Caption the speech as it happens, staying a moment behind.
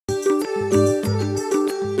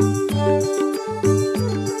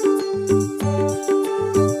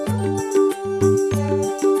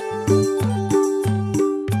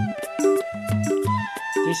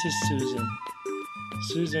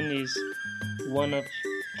one of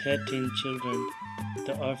 13 children,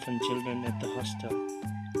 the orphan children at the hostel.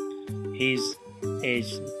 He's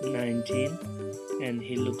aged 19 and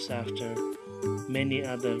he looks after many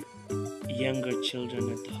other younger children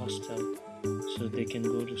at the hostel so they can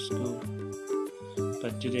go to school.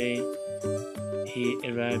 But today he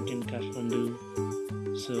arrived in Kathmandu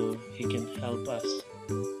so he can help us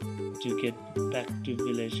to get back to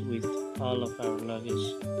village with all of our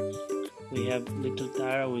luggage. We have little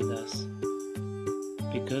Tara with us.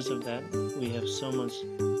 Because of that, we have so much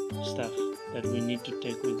stuff that we need to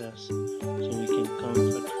take with us so we can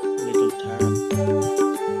comfort little Tara.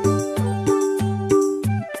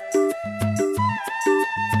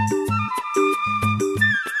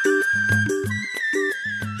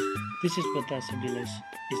 This is Batasa village.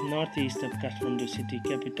 It's northeast of Kathmandu city,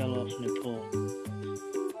 capital of Nepal.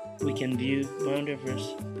 We can view Mount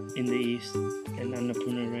Everest in the east and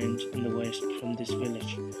Annapurna range in the west from this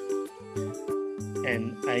village.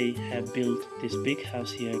 And I have built this big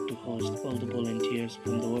house here to host all the volunteers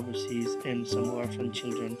from the overseas and some orphan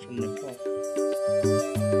children from Nepal.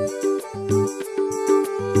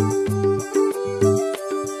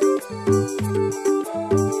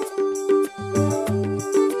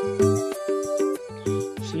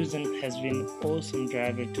 Susan has been an awesome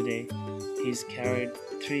driver today. He's carried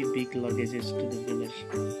 3 big luggages to the village.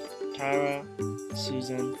 Tara,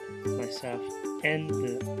 Susan, myself, and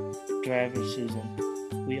the driver Susan.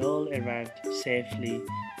 We all arrived safely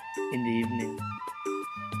in the evening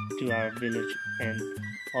to our village, and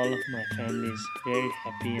all of my family is very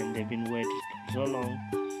happy, and they've been waiting for so long,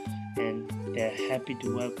 and they're happy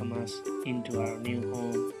to welcome us into our new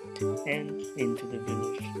home and into the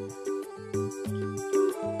village.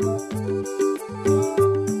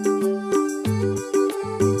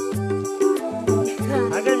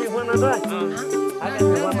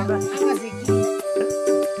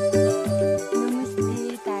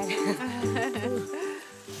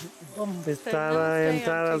 This is Tara and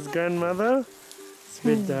Tara's grandmother.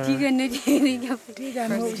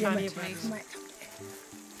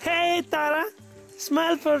 Hey Tara,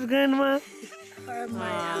 smile for grandma.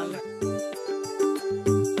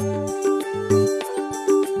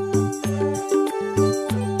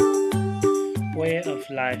 Way of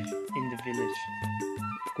life in the village.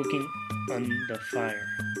 Cooking on the fire.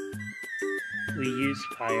 We use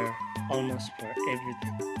fire almost for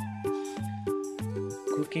everything.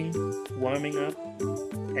 Cooking, warming up,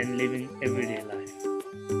 and living everyday life.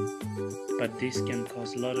 But this can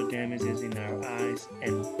cause a lot of damages in our eyes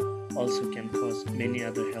and also can cause many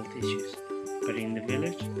other health issues. But in the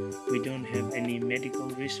village, we don't have any medical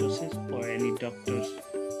resources or any doctors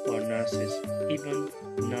or nurses, even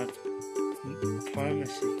not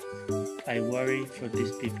pharmacy. I worry for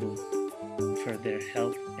these people, for their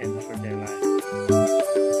health and for their life.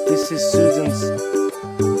 This is Susan's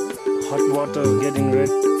hot water getting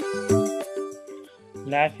ready.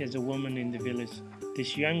 Life as a woman in the village.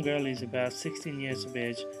 This young girl is about 16 years of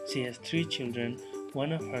age. She has 3 children.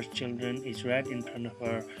 One of her children is right in front of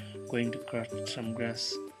her going to cut some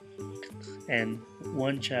grass. And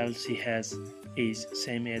one child she has is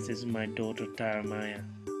same age as my daughter Tara Maya.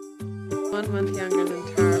 1 month younger than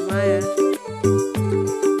Tara Maya.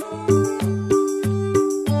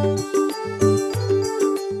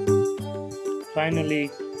 Finally,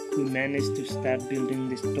 we managed to start building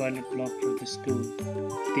this toilet block for the school.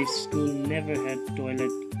 This school never had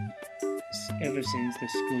toilet ever since the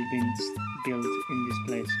school been built in this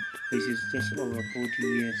place, which is just over 40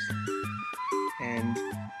 years. And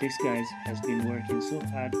this guy has been working so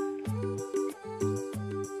hard.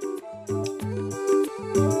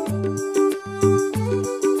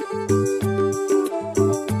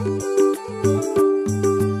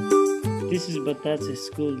 This is Batasa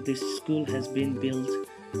school. This school has been built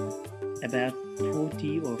about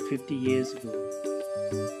 40 or 50 years ago.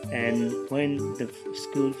 And when the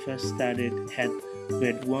school first started, had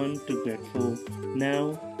grade 1 to grade 4.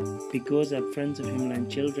 Now, because of Friends of Himalayan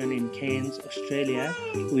Children in Cairns, Australia,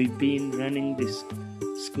 we've been running this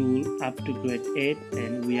school up to grade 8,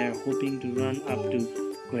 and we are hoping to run up to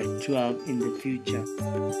grade 12 in the future.